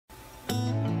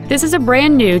This is a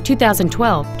brand new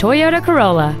 2012 Toyota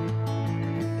Corolla.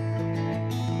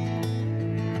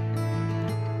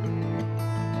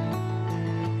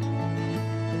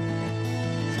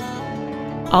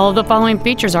 All of the following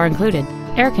features are included: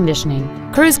 air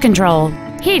conditioning, cruise control,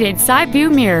 heated side view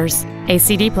mirrors, a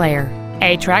CD player,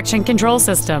 a traction control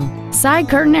system, side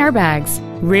curtain airbags,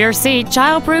 rear seat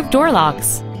child-proof door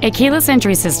locks, a keyless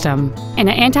entry system, and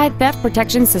an anti-theft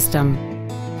protection system.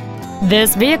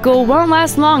 This vehicle won't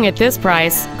last long at this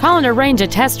price. Call and arrange a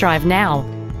test drive now.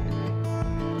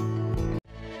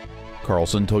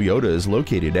 Carlson Toyota is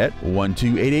located at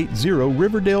 12880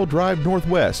 Riverdale Drive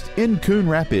Northwest in Coon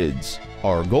Rapids.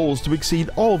 Our goal is to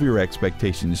exceed all of your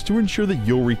expectations to ensure that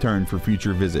you'll return for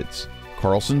future visits.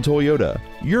 Carlson Toyota,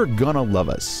 you're gonna love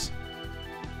us.